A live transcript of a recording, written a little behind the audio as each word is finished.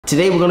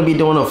Today we're gonna be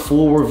doing a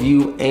full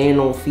review and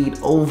no feed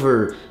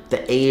over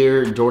the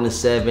Air Jordan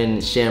 7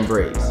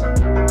 Chambrays.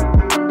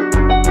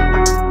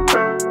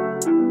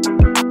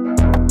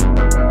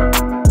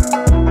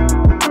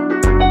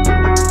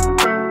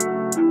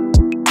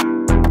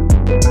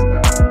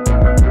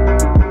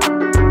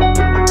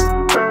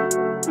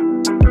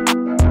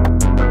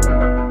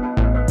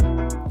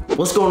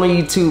 What's going on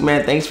YouTube,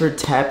 man? Thanks for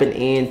tapping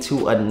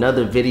into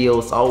another video.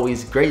 It's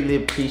always greatly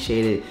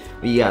appreciated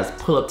when you guys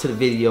pull up to the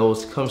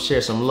videos, come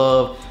share some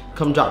love,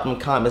 come drop them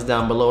comments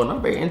down below. And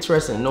I'm very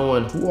interested in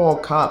knowing who all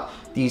cop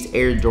these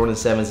Air Jordan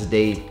 7s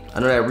today. I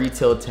know that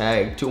retail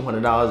tag,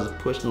 $200,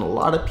 is pushing a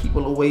lot of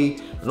people away.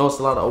 I know it's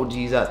a lot of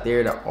OGs out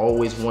there that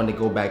always want to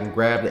go back and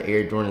grab the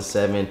Air Jordan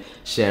 7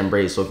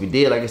 Chambray. So if you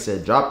did, like I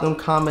said, drop them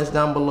comments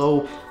down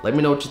below. Let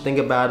me know what you think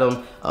about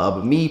them.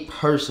 But me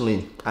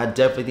personally, I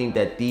definitely think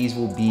that these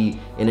will be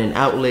in an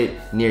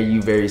outlet near you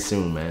very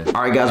soon, man.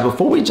 All right, guys,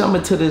 before we jump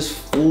into this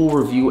full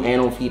review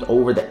and feed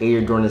over the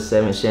Air Jordan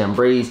 7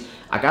 Chambrays,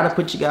 I gotta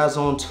put you guys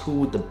on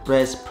to the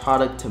best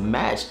product to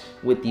match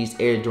with these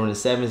Air Jordan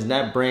 7s, and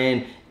that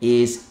brand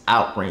is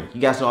Outrank. You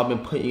guys know I've been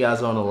putting you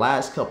guys on the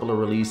last couple of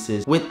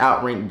releases with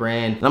Outrank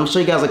brand, and I'm gonna show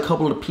you guys a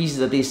couple of the pieces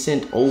that they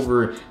sent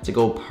over to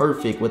go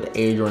perfect with the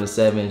Air Jordan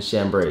 7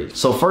 Chambrays.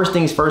 So first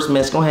things first, man,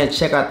 let's go ahead and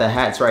check out the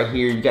hats right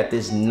here. You got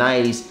this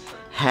nice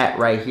hat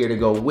right here to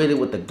go with it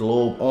with the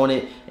globe on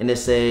it, and it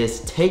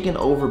says taken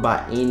over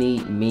by any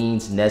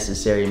means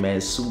necessary,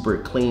 man. Super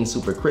clean,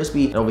 super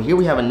crispy. And over here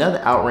we have another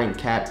Outrank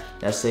cap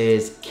that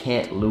says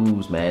can't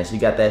lose, man. So you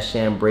got that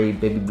chambray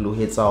baby blue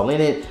hits all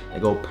in it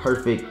that go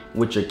perfect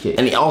with your kit.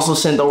 And he also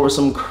sent over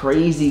some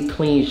crazy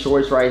clean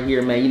shorts right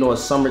here, man. You know,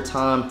 it's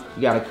summertime,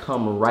 you gotta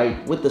come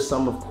right with the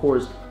summer, of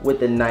course, with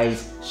the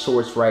nice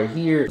shorts right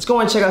here. Let's go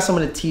and check out some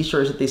of the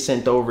t-shirts that they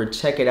sent over.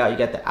 Check it out. You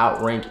got the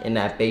Outrank and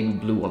that baby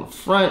blue on the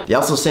front. They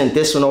also sent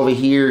this one over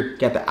here.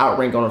 Got the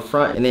Outrank on the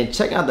front. And then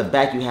check out the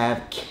back. You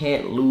have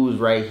can't lose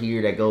right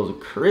here that goes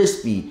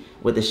crispy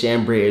with the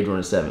Chambray Air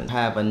Jordan 7.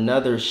 Have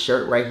another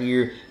shirt right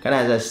here. Kind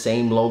of has that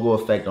same logo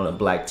effect on a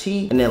black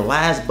tee. And then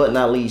last but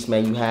not least,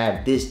 man, you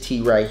have this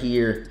tee right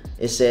here.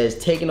 It says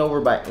taken over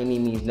by any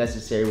means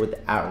necessary with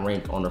the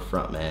Outrank on the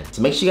front, man.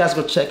 So make sure you guys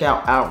go check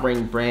out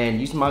Outrank brand.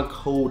 Use my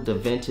code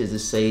DaVintage to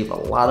save a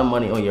lot of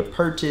money on your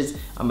purchase.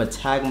 I'm gonna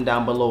tag them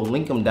down below,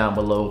 link them down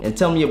below, and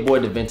tell me your boy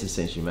DaVintage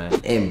sent you, man.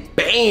 And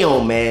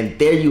bam, man,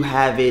 there you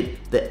have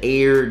it. The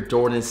Air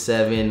Jordan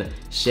 7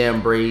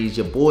 Chambrays.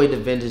 Your boy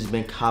DaVintage has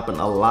been copping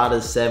a lot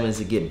of 7s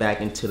to get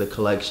back into the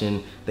collection.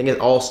 I think it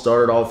all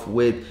started off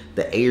with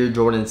the Air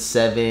Jordan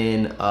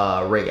 7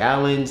 Ray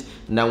Allens,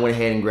 and I went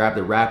ahead and grabbed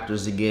the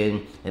Raptors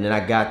again, and then I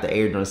got the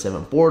Air Jordan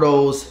 7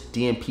 Bordeaux,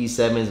 DMP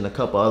 7s, and a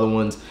couple other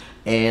ones.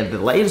 And the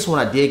latest one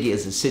I did get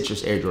is the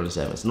Citrus Air Jordan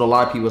 7s. I know a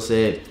lot of people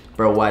said,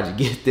 bro, why'd you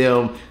get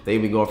them?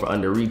 They've been going for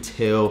under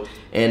retail.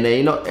 And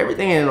you know,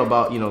 everything ain't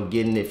about, you know,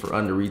 getting it for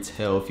under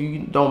retail. If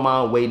you don't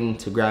mind waiting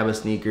to grab a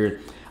sneaker,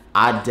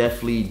 I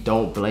definitely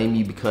don't blame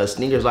you, because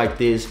sneakers like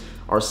this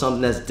are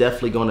something that's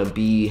definitely gonna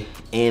be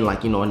in,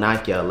 like, you know, a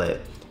Nike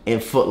outlet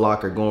and Foot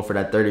Locker going for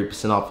that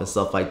 30% off and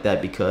stuff like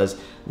that, because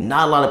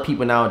not a lot of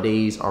people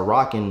nowadays are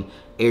rocking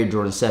Air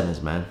Jordan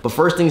 7s, man. But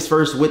first things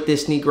first, with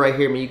this sneaker right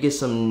here, man, you get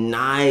some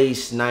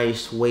nice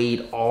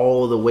suede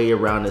all the way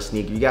around the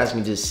sneaker. You guys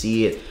can just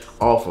see it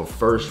off of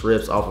first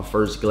rips, off of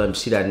first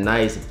glimpse. See that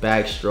nice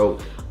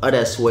backstroke of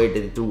that suede that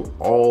they threw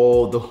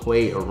all the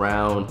way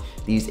around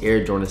these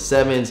Air Jordan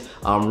 7s.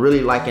 I'm really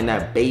liking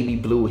that baby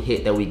blue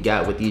hit that we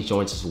got with these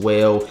joints as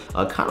well.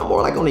 Kind of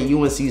more like on the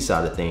UNC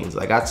side of things.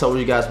 Like I told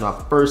you guys when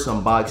I first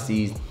unboxed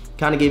these,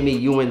 kind of gave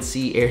me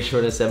UNC Air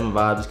Jordan 7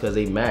 vibes because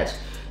they match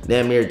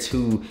damn near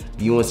to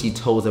the UNC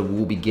toes that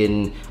we'll be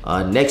getting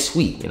next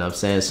week, you know what I'm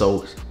saying?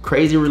 So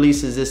crazy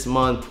releases this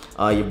month.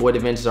 Your boy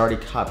DaVintage has already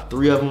copped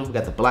 3 of them. We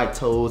got the black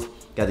toes,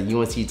 got the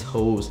UNC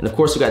toes, and of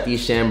course we got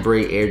these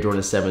Chambray Air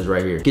Jordan 7s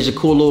right here. Get your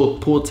cool little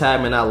pull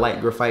tab in that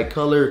light graphite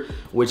color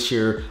with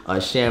your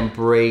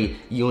Chambray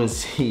UNC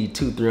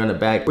 2-3 on the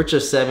back, with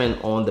your 7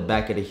 on the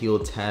back of the heel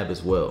tab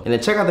as well. And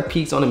then check out the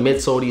peaks on the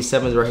midsole. These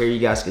 7s right here, you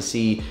guys can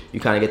see you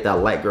kind of get that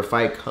light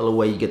graphite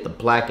colorway, you get the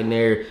black in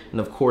there, and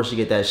of course you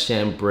get that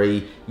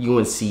Chambray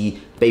UNC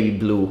baby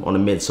blue on the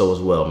midsole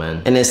as well,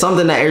 man. And then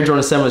something that Air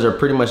Jordan 7s are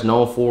pretty much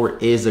known for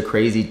is the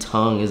crazy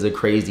tongue, is the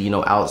crazy, you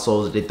know,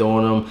 outsoles that they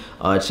throw on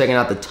them. Checking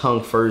out the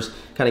tongue first,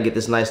 kind of get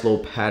this nice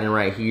little pattern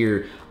right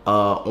here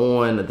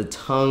on the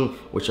tongue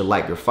with your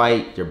light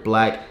graphite, your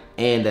black,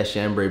 and that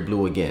chambray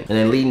blue again. And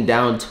then leading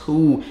down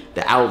to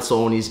the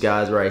outsole on these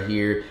guys right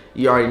here,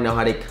 you already know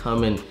how they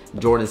come in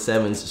Jordan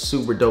 7s,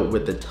 super dope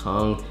with the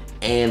tongue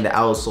and the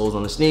outsoles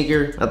on the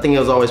sneaker. I think it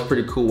was always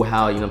pretty cool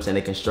how, you know what I'm saying,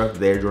 they constructed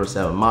the Air Jordan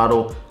 7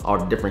 model, all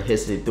the different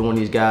hits they threw on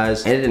these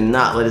guys, and it did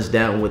not let us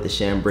down with the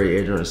Chambray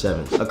Air Jordan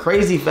 7s. A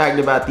crazy fact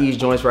about these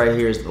joints right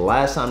here is the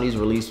last time these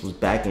released was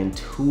back in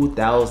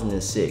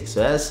 2006. So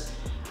that's,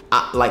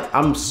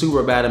 I'm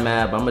super bad at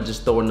math, but I'm gonna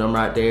just throw a number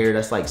out there.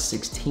 That's like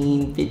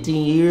 16,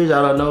 15 years, I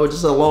don't know,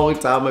 just a long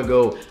time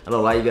ago. I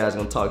know a lot of you guys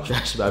gonna talk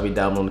trash about me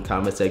down below in the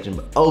comment section,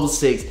 but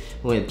 06,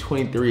 we went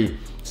 23.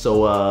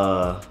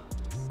 So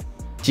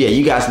Yeah,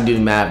 you guys can do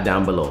the math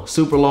down below.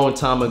 Super long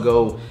time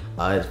ago,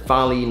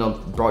 finally, you know,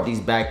 brought these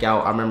back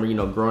out. I remember, you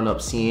know, growing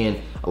up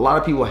seeing a lot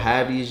of people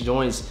have these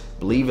joints,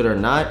 believe it or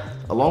not,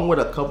 along with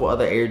a couple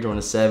other Air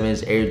Jordan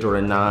 7s, Air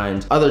Jordan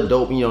 9s, other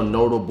dope, you know,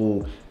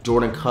 notable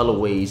Jordan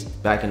colorways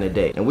back in the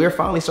day. And we're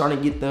finally starting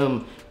to get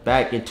them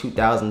back in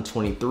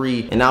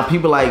 2023. And now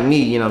people like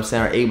me, you know what I'm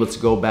saying, are able to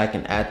go back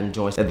and add them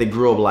joints that they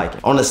grew up liking.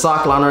 On the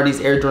sock liner,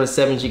 these Air Jordan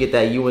 7s, you get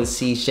that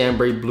UNC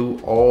Chambray blue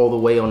all the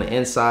way on the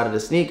inside of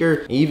the sneaker.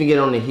 And you even get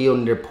on the heel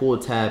and their pull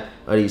tab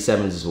of these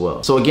 7s as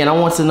well. So again, I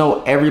want to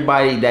know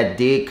everybody that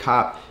did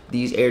cop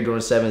these Air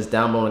Jordan 7s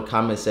down below in the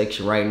comment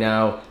section right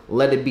now.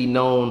 Let it be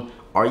known,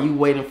 are you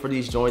waiting for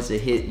these joints to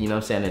hit, you know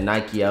what I'm saying, the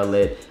Nike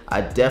outlet?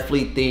 I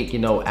definitely think, you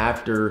know,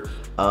 after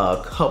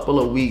a couple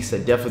of weeks, they're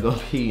definitely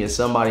gonna be in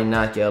somebody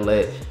Nike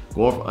outlet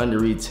going for under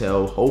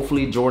retail.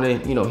 Hopefully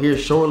Jordan, you know, here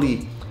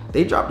shortly,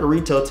 they dropped a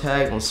retail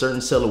tag on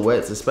certain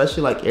silhouettes,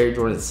 especially like Air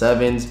Jordan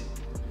 7s,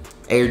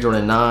 Air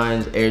Jordan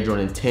 9s, Air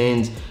Jordan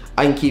 10s.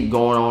 I can keep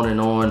going on and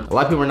on. A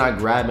lot of people are not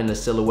grabbing the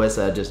silhouettes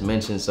that I just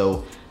mentioned,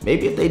 so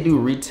maybe if they do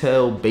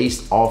retail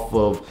based off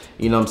of,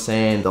 you know what I'm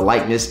saying, the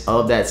likeness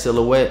of that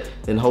silhouette,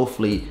 then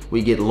hopefully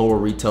we get lower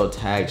retail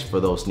tags for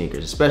those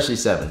sneakers, especially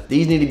 7.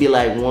 These need to be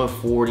like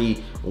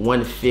 140,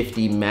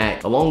 150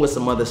 MAC, along with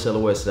some other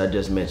silhouettes that I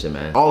just mentioned,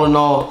 man. All in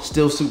all,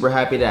 still super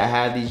happy that I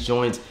have these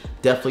joints.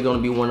 Definitely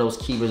gonna be one of those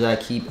keepers that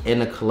I keep in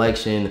the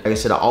collection. Like I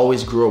said, I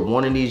always grew up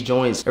wanting these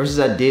joints. Ever since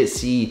I did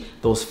see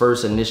those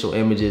first initial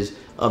images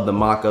of the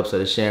mock-ups of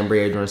the Chambray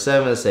Air Jordan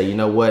 7, I said, you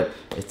know what?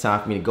 It's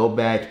time for me to go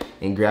back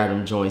and grab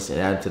them joints and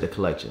add them to the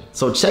collection.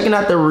 So checking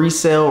out the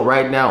resale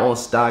right now on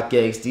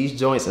StockX, these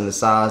joints in the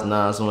size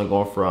 9 is only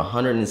going for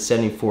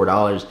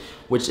 $174,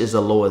 which is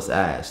the lowest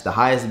ask. The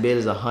highest bid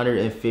is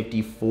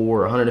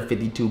 154,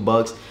 152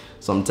 bucks.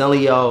 So I'm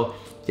telling y'all,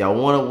 y'all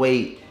wanna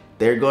wait.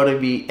 They're gonna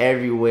be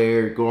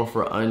everywhere, going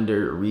for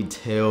under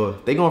retail.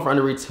 They're going for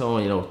under retail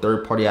on, you know,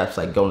 third-party apps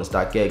like going to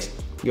StockX.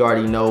 You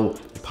already know,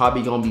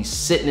 probably gonna be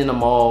sitting in the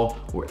mall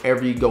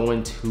wherever you go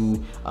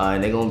into,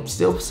 and they're gonna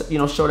still, you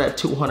know, show that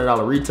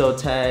 $200 retail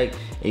tag.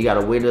 And you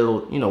gotta wait a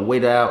little, you know,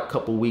 wait out a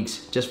couple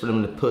weeks just for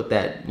them to put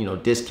that, you know,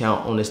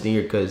 discount on this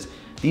sneaker, because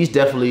these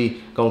definitely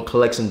gonna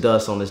collect some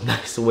dust on this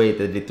nice weight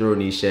that they threw in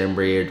these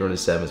Chambray Air Jordan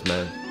 7s,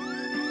 man.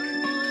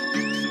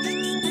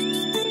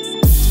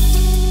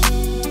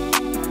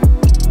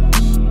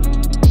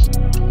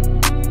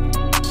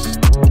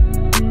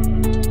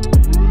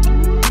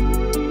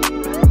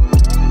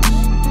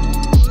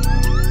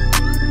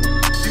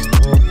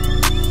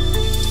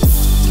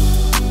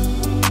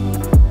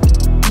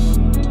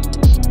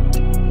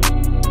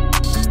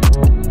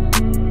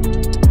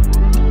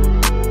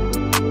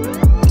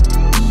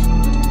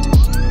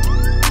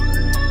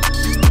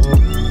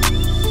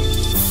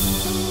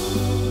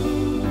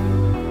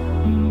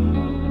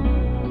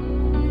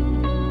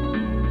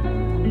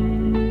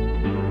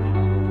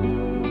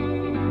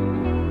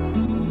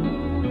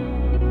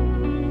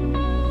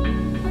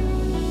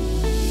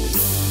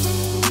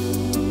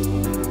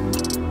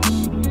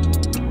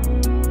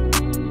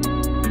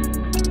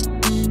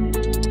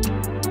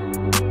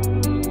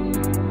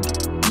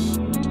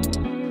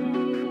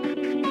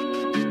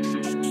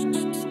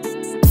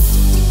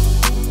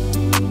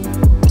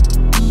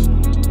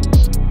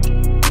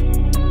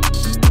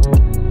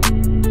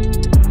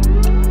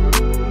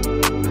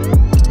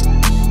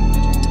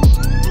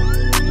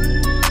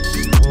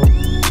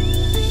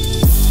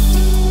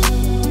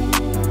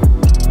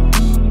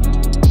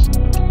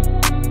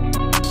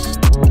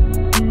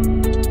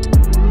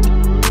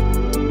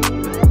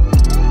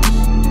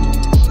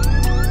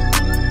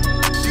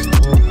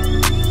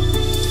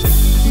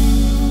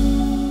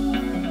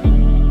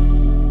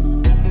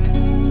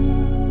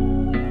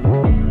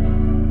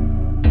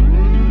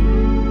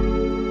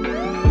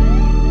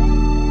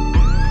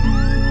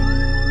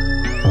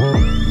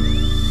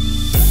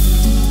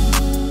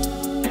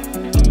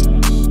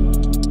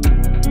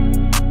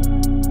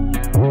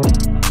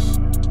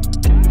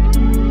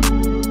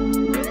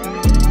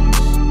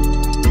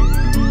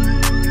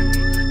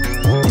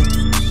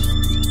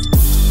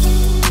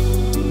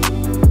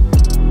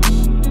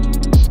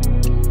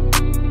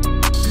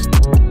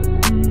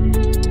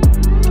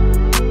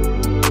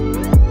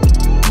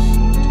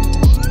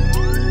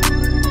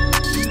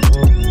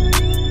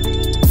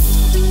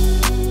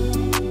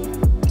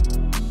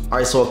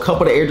 Alright, so a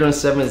couple of Air Jordan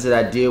 7s that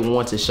I did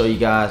want to show you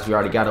guys, we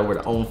already got over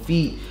their own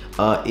feet,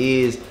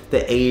 is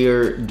the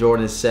Air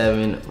Jordan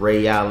 7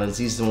 Ray Allens.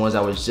 These are the ones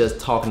I was just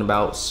talking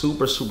about.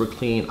 Super, super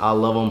clean. I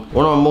love them.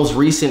 One of my most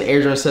recent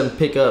Air Jordan 7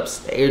 pickups,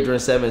 the Air Jordan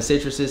 7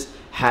 Citruses,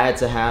 had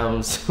to have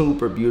them.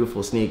 Super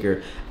beautiful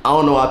sneaker. I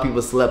don't know why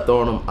people slept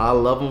on them. I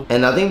love them.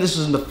 And I think this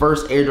was the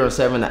first Air Jordan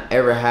 7 I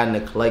ever had in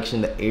the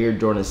collection, the Air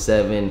Jordan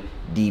 7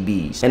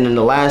 DBs. And then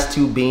the last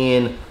two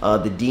being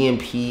the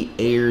DMP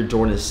Air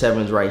Jordan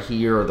 7s right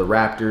here, or the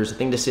Raptors. I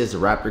think this is the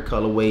Raptor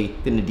colorway.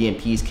 Then the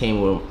DMPs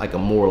came with like a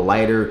more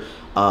lighter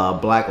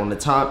black on the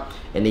top.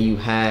 And then you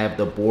have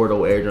the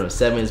Bordeaux Air Jordan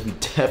 7s. We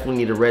definitely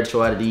need a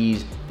retro out of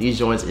these. These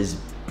joints is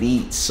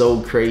beat so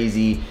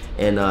crazy.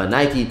 And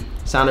Nike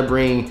It's time to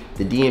bring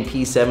the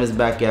DMP 7s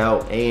back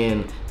out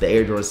and the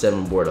Air Jordan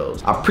 7 Bordeaux.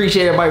 I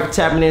appreciate everybody for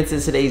tapping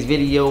into today's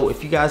video.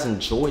 If you guys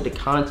enjoyed the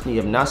content, you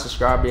have not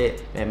subscribed yet,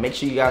 man, make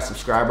sure you guys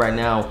subscribe right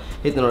now.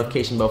 Hit the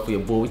notification bell for your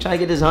boy. We trying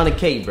to get this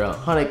 100K, bro.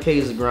 100K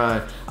is the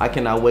grind. I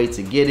cannot wait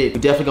to get it. We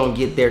definitely gonna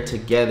get there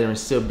together and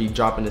still be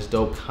dropping this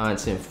dope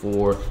content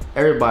for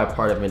everybody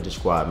part of Vintage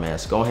Squad, man.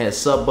 So go ahead and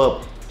sub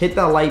up, hit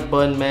that like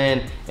button,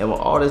 man. And with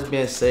all this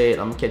being said,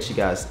 I'm gonna catch you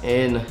guys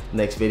in the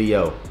next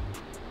video.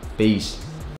 Peace.